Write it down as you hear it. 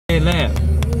They live.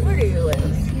 Where do you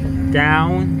live?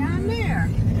 Down there.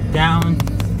 Down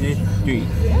this street.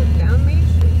 Yeah, down Main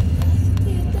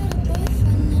Street.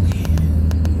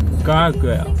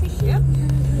 Guardrail. Yep.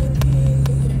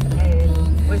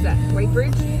 And what's that? White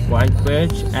Bridge? White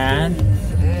Bridge and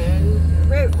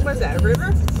What's that? A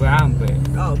river? Brown Bridge.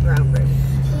 Oh, Brown Bridge.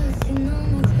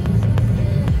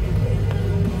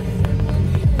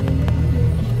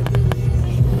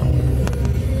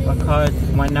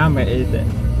 What number is it?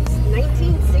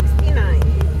 1969.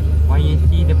 Where you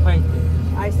see the places?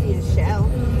 I see a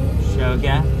Shell. Shell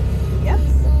gas? Yep.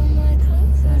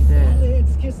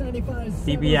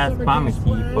 CBS pharmacy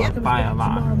for fire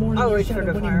alarm. Oh, it's for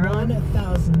the fire alarm.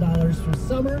 $1,000 for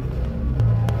summer.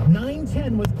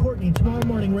 9:10 with Courtney tomorrow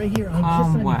morning right here on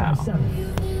Kiss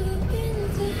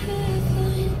 95.7.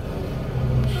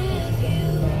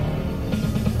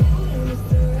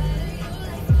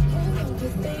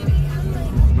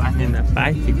 Riding a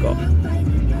bicycle.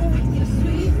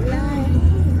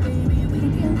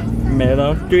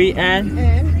 Middle Street and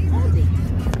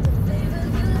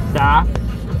South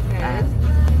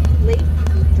and Lake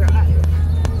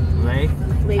Drive.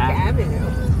 Lake Avenue.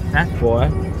 That's for?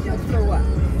 That's for what?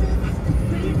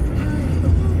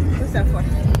 What's that for?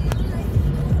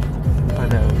 For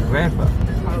the river.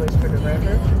 Oh, it's for the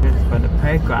river? It's for the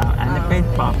playground and the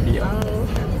baseball field. Oh,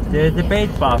 okay. There's a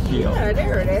baseball field. Yeah,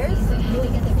 there it is.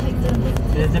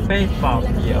 There's a baseball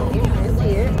field. Yeah, I see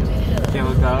it. Shall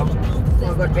we go? Want to go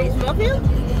to the baseball field?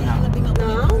 No.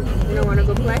 No? You don't want to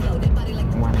go play?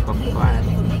 I want to go play.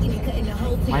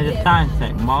 Where's the sign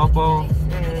say? Mobile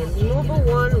And Mobile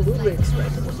One Lube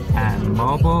Express. and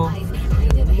mobile.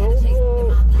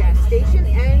 Mobile gas station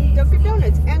and Dunkin'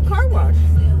 Donuts and car wash.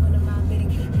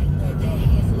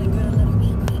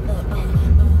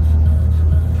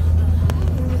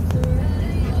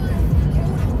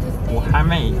 Well, how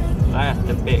many? That's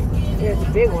the big. Yeah, it's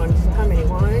a big one. So how many?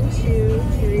 1, 2,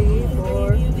 3,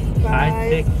 4, 5, 5,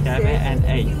 6, 7, and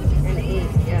 8. And 8,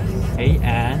 yes. 8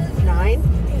 and 9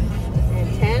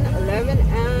 and 10, 11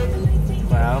 and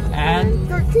 12 and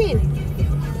 13.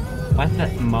 what's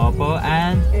that? Mobile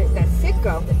and That's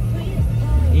Citgo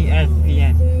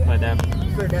ESPN for the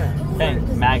for the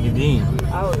thing, magazine.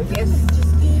 Oh, yes.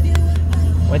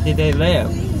 Where did they live?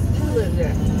 Who lives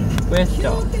there?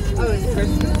 Bristol. Oh, it's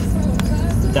Bristol.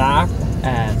 Dock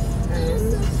and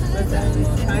What's that?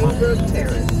 Pinebrook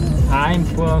Terrace.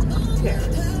 Pinebrook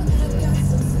Terrace.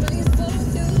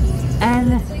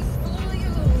 and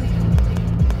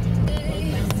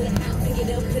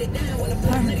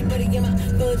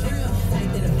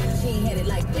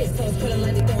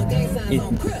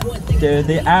there's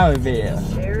the elevator.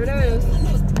 There it is.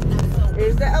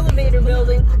 There's the elevator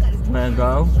building. Wanna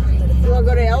go You want to go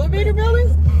to the elevator building?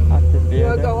 up the You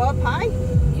want to building? go up high?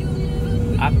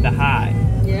 Up the high.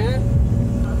 Yeah.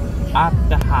 Up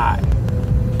the high.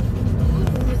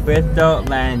 Bristol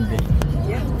Landing.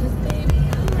 Yep.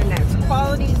 And that's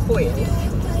Quality Coils.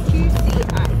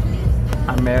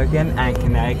 QCI. American and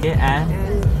Connecticut and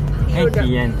And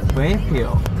ATN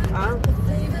Springfield.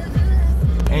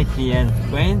 ATN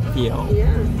Springfield.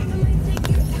 Yeah.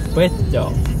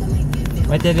 Bristol.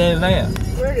 Where did they live?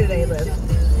 Where do they live?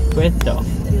 Bristol.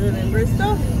 You live in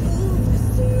Bristol?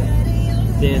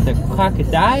 There's a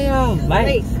Crocodile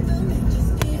Lake.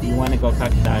 Lake. You want to go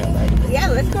Crocodile Lake? Yeah,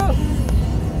 let's go.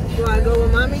 You want to go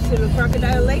with Mommy to the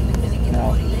Crocodile Lake?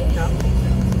 No. No.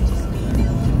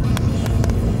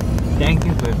 Thank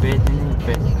you for visiting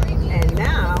Bristol. And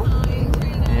now,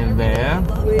 And there,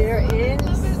 we're in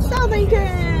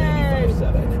Southington!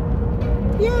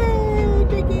 Yay,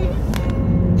 Dickie!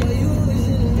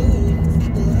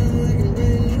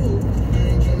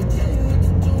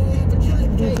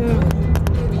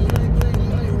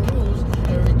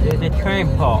 there's a train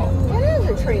pole. What is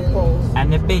a train pole?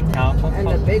 And the big telephone And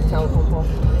the pole. big telephone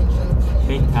pole.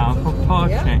 Big telephone pole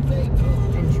Yep. train.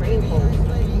 And train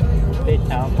poles. Big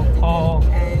telephone pole.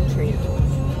 And train poles.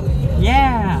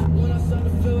 Yeah.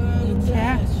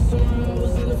 Yeah.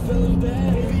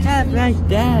 That's like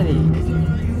Daddy.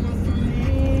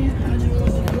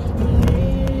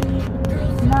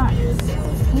 Nice.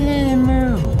 Little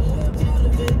move.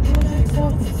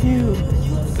 So cute.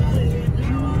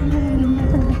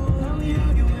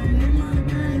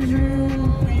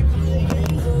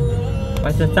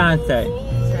 What's the sign say?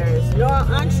 Says no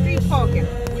on-street parking.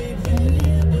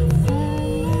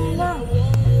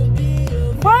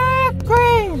 What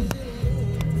cream?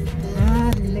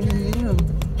 Ah, look at you.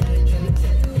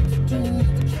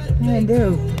 I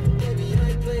do.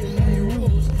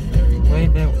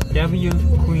 Where's the W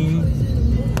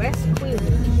Queen? West Queen.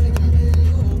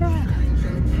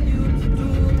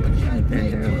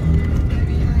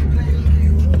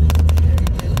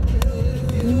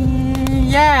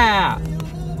 Yeah.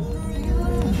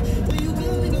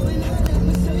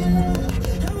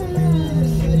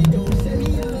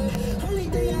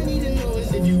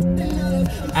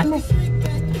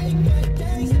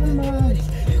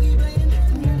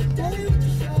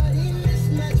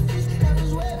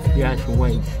 You have to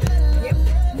wait. Yep.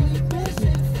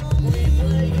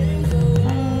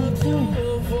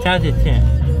 Count to 10.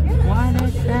 What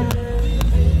is that?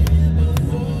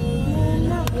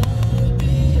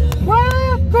 What?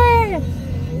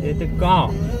 It's the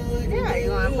golf. Yeah, you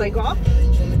want to play golf?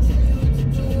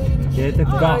 There's the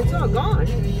golf. It's all gone.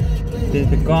 There's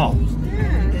the golf.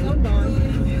 Yeah, it's all gone.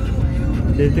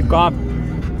 There's the golf.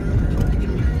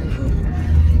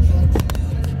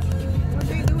 What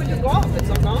do you do with the golf? It's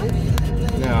all gone?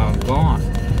 No, gone.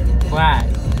 Why?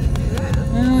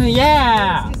 Yeah. Oh,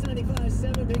 yeah. Kiss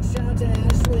 95.7, big shout to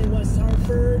Ashley in West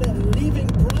Hartford, leaving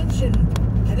brunch and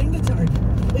heading to Target.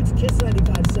 It's Kiss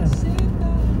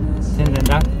 95.7. Send it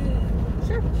up.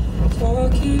 Sure.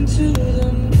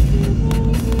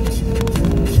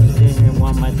 Send it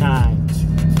one more time.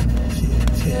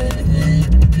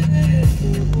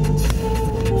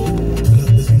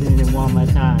 Send it one more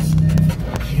time.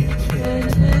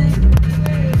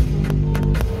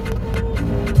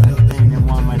 Send it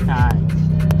one more time.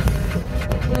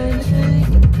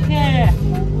 Yeah.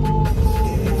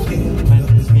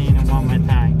 Let's send it one more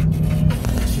time.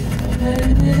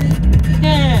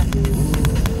 Yeah.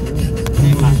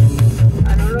 Hey, Mama. I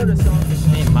don't know the song.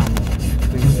 Hey, Mama.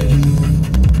 Please. Sing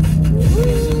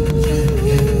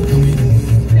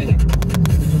it.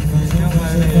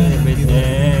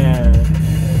 Yeah.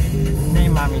 Say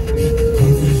mommy, please.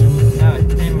 No,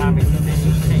 say mommy,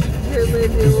 sing.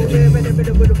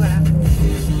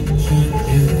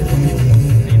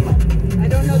 Say mommy. I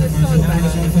don't know the song, buddy.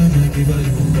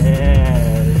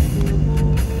 Yes.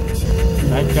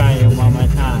 Let's try it one more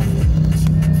time.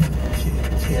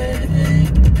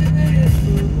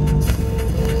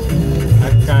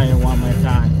 Let's try it one more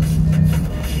time.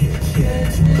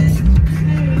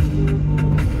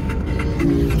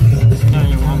 Let's try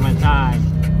it one more time.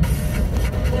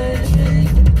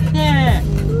 Yeah.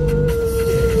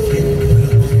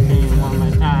 Say it one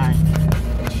more time.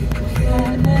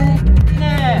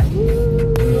 Yeah.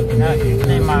 No,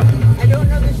 say mommy. I don't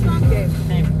know the song, Dave.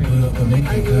 Say please.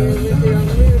 Are you with your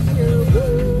music?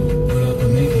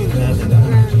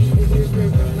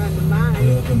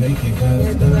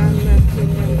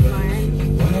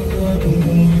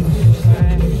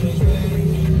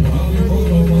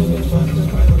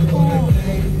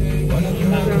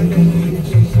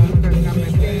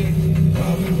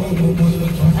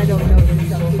 I don't know the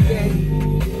song again.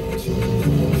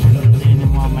 Say it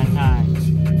one more time.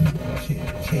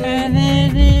 And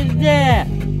it is there.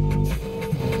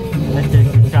 Let's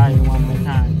just try it one more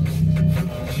time.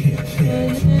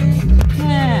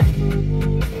 Yeah.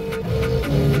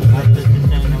 Let's just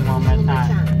say it one more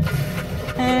time.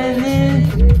 And it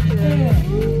is there.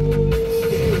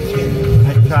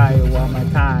 Let's try it one more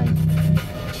time.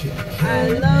 I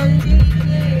love you.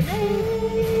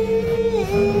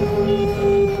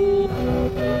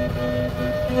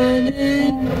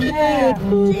 Yeah.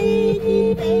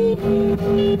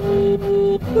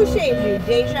 Who shaved you?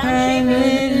 Dejan And shaved you?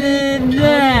 it is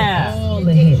there. All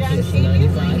the Dejan hits. shaved you?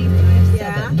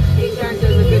 Yeah, Dejan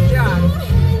does a good job.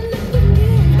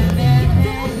 And it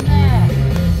is there.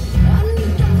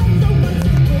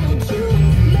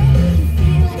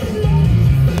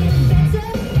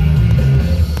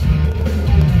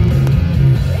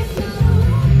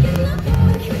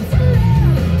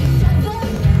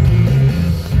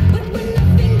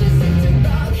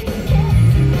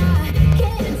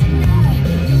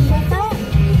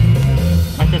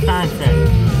 What's the sign say?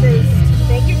 Says,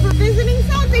 thank you for visiting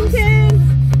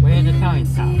Southington. Where's the towing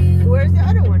stop? Where's the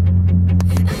other one?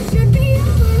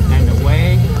 And the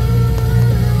way?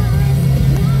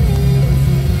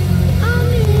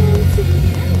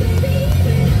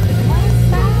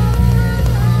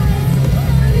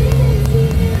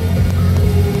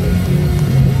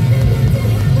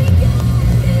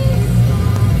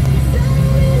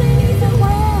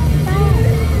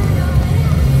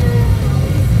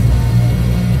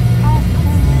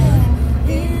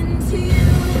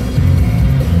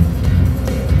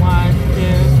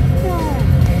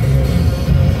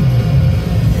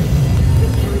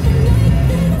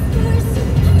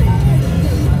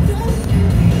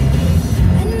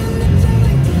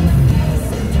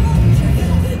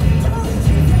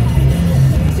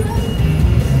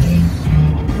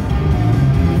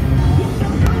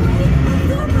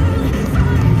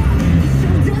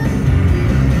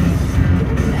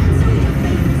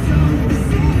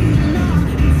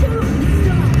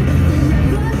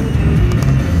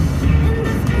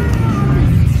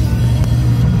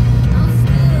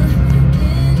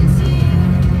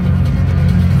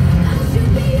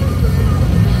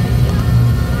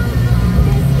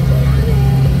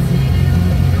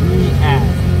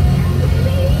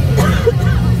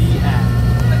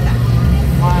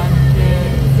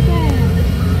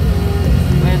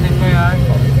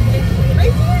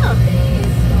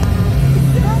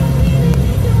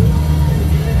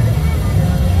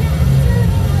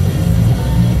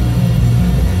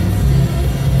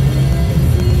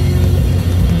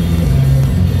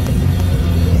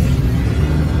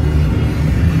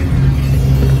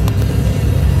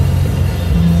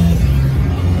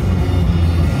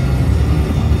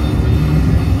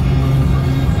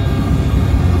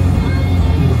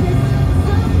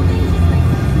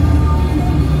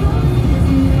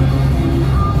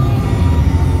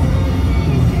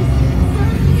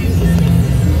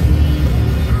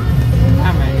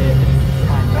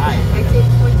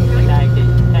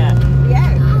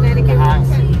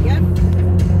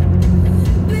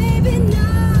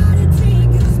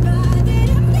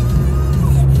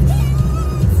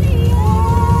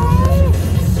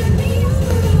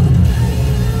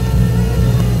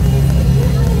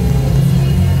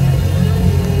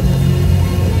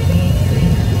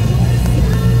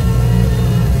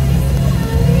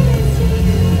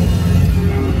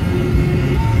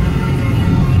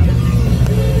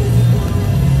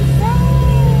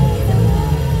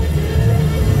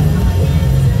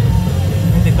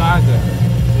 causeway.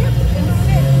 Yep, that's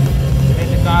it. We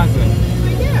made the causeway.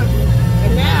 Right there.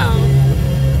 And now,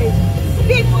 it's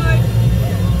Bigwood.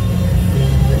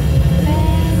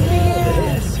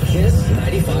 This Kiss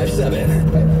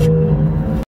 95.7.